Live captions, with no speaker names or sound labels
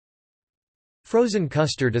Frozen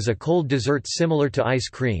custard is a cold dessert similar to ice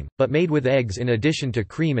cream, but made with eggs in addition to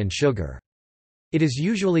cream and sugar. It is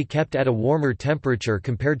usually kept at a warmer temperature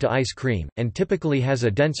compared to ice cream, and typically has a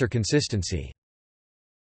denser consistency.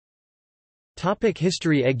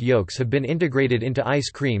 History. Egg yolks have been integrated into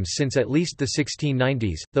ice creams since at least the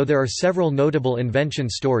 1690s, though there are several notable invention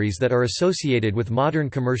stories that are associated with modern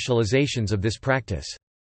commercializations of this practice.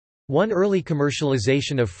 One early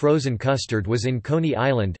commercialization of frozen custard was in Coney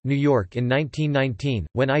Island, New York in 1919,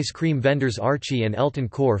 when ice cream vendors Archie and Elton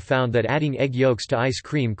Core found that adding egg yolks to ice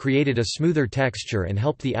cream created a smoother texture and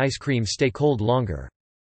helped the ice cream stay cold longer.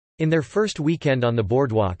 In their first weekend on the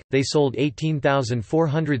boardwalk, they sold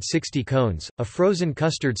 18,460 cones. A frozen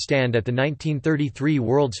custard stand at the 1933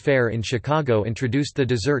 World's Fair in Chicago introduced the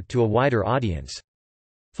dessert to a wider audience.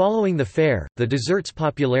 Following the fair, the dessert's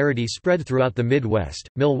popularity spread throughout the Midwest.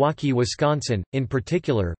 Milwaukee, Wisconsin, in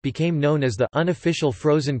particular, became known as the unofficial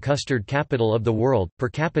frozen custard capital of the world. Per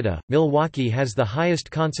capita, Milwaukee has the highest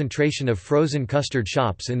concentration of frozen custard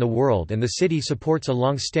shops in the world, and the city supports a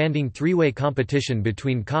long-standing three-way competition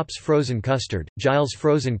between Kopp's Frozen Custard, Giles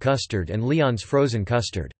Frozen Custard, and Leon's Frozen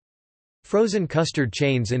Custard. Frozen custard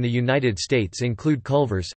chains in the United States include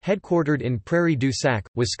Culver's, headquartered in Prairie du Sac,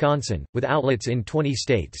 Wisconsin, with outlets in 20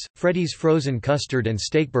 states, Freddy's Frozen Custard and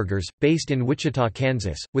Steakburgers, based in Wichita,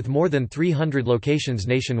 Kansas, with more than 300 locations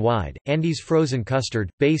nationwide, Andy's Frozen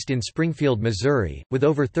Custard, based in Springfield, Missouri, with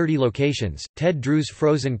over 30 locations, Ted Drew's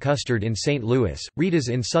Frozen Custard in St. Louis, Rita's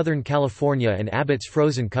in Southern California, and Abbott's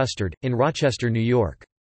Frozen Custard, in Rochester, New York.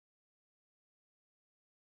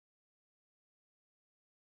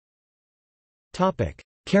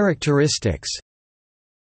 Characteristics.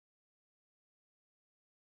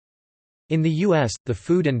 In the U.S., the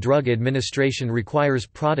Food and Drug Administration requires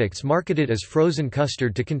products marketed as frozen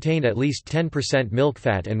custard to contain at least 10% milk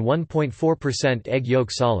fat and 1.4% egg yolk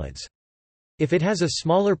solids. If it has a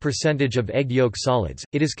smaller percentage of egg yolk solids,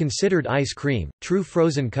 it is considered ice cream. True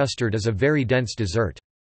frozen custard is a very dense dessert.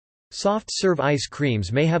 Soft-serve ice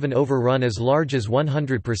creams may have an overrun as large as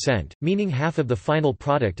 100%, meaning half of the final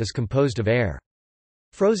product is composed of air.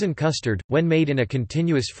 Frozen custard, when made in a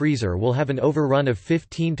continuous freezer, will have an overrun of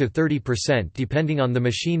 15 to 30% depending on the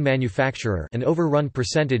machine manufacturer, an overrun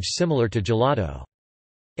percentage similar to gelato.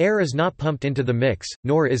 Air is not pumped into the mix,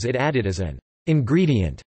 nor is it added as an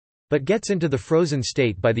ingredient, but gets into the frozen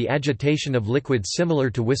state by the agitation of liquid similar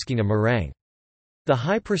to whisking a meringue. The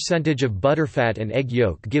high percentage of butterfat and egg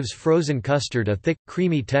yolk gives frozen custard a thick,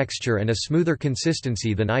 creamy texture and a smoother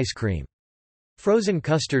consistency than ice cream. Frozen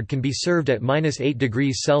custard can be served at -8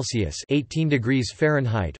 degrees Celsius (18 degrees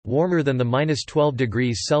Fahrenheit), warmer than the -12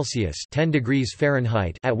 degrees Celsius (10 degrees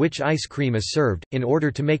Fahrenheit) at which ice cream is served, in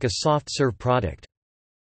order to make a soft-serve product.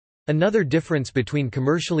 Another difference between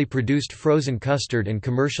commercially produced frozen custard and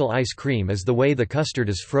commercial ice cream is the way the custard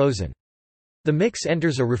is frozen. The mix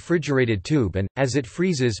enters a refrigerated tube and, as it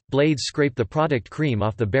freezes, blades scrape the product cream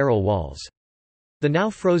off the barrel walls. The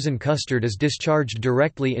now frozen custard is discharged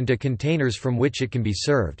directly into containers from which it can be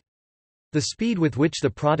served. The speed with which the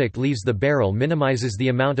product leaves the barrel minimizes the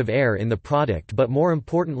amount of air in the product, but more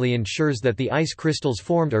importantly ensures that the ice crystals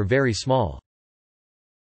formed are very small.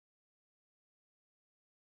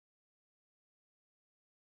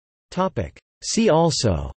 See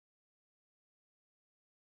also: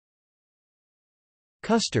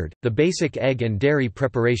 Custard, the basic egg and dairy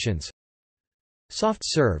preparations. Soft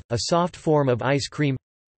serve, a soft form of ice cream.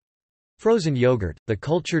 Frozen yogurt, the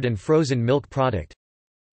cultured and frozen milk product.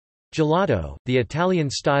 Gelato, the Italian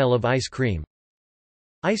style of ice cream.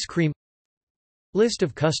 Ice cream. List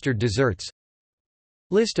of custard desserts.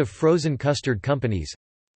 List of frozen custard companies.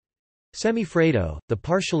 Semifreddo, the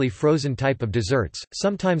partially frozen type of desserts,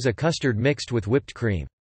 sometimes a custard mixed with whipped cream.